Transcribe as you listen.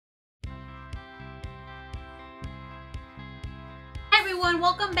everyone,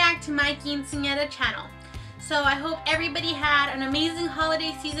 welcome back to my Quinceanera channel. So I hope everybody had an amazing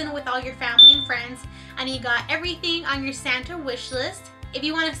holiday season with all your family and friends and you got everything on your Santa wish list. If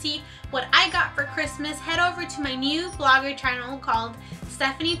you want to see what I got for Christmas, head over to my new blogger channel called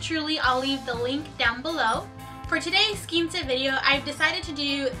Stephanie Truly. I'll leave the link down below. For today's Quince video, I've decided to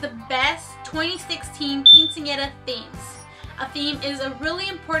do the best 2016 Quinceanera themes. A theme is a really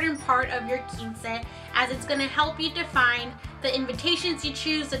important part of your quince as it's going to help you define the invitations you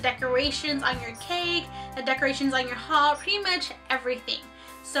choose, the decorations on your cake, the decorations on your haul, pretty much everything.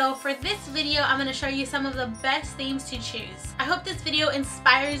 So for this video, I'm going to show you some of the best themes to choose. I hope this video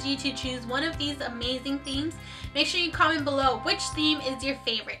inspires you to choose one of these amazing themes. Make sure you comment below which theme is your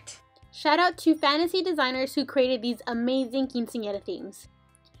favorite. Shout out to fantasy designers who created these amazing quinceanera themes.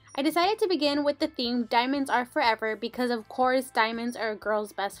 I decided to begin with the theme Diamonds Are Forever because of course diamonds are a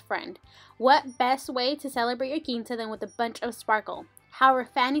girl's best friend. What best way to celebrate your quince than with a bunch of sparkle? However,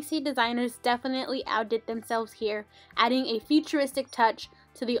 fantasy designers definitely outdid themselves here, adding a futuristic touch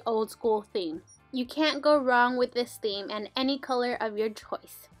to the old school theme. You can't go wrong with this theme and any color of your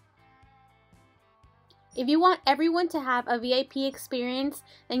choice. If you want everyone to have a VIP experience,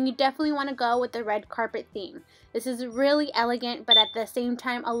 then you definitely want to go with the red carpet theme. This is really elegant, but at the same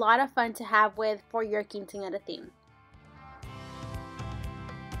time a lot of fun to have with for your quinceanera theme.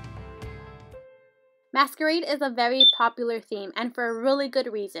 Masquerade is a very popular theme and for a really good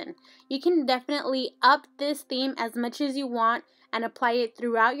reason. You can definitely up this theme as much as you want and apply it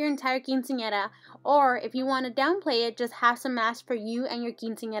throughout your entire quinceanera, or if you want to downplay it, just have some masks for you and your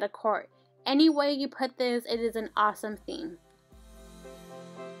quinceanera court. Any way you put this, it is an awesome theme.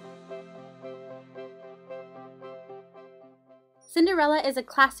 Cinderella is a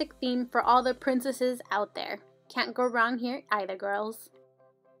classic theme for all the princesses out there. Can't go wrong here either, girls.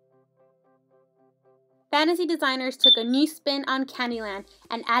 Fantasy designers took a new spin on Candyland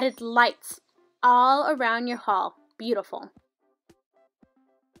and added lights all around your hall. Beautiful.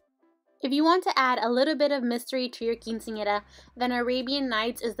 If you want to add a little bit of mystery to your quinceanera, then Arabian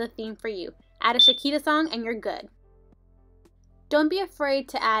Nights is the theme for you. Add a Shakira song and you're good. Don't be afraid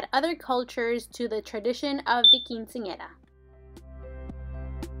to add other cultures to the tradition of the quinceanera.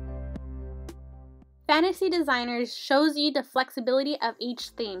 Fantasy designers shows you the flexibility of each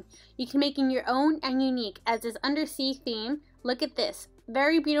theme. You can make it your own and unique, as this undersea theme. Look at this.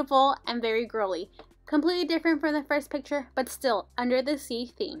 Very beautiful and very girly. Completely different from the first picture, but still under the sea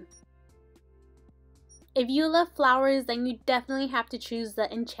theme. If you love flowers, then you definitely have to choose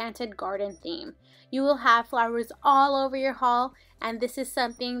the Enchanted Garden theme. You will have flowers all over your hall, and this is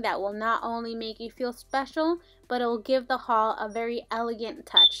something that will not only make you feel special, but it will give the hall a very elegant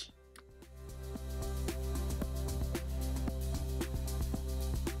touch.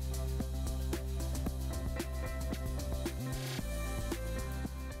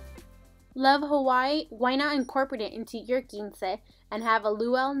 Love Hawaii? Why not incorporate it into your quince and have a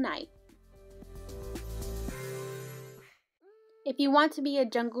luau night? If you want to be a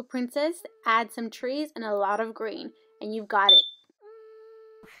jungle princess, add some trees and a lot of green, and you've got it.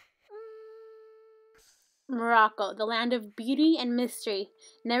 Morocco, the land of beauty and mystery.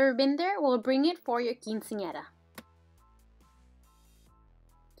 Never been there? We'll bring it for your quinceanera.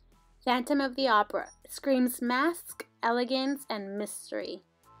 Phantom of the Opera screams mask, elegance, and mystery.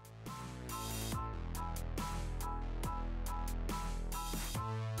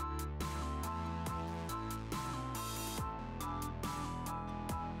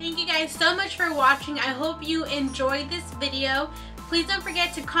 Thank you guys so much for watching. I hope you enjoyed this video. Please don't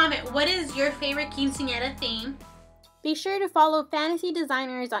forget to comment what is your favorite quinceanera theme. Be sure to follow fantasy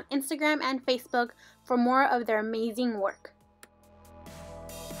designers on Instagram and Facebook for more of their amazing work.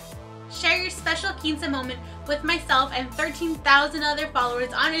 Share your special quince moment with myself and 13,000 other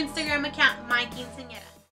followers on Instagram account MyQuinceanera.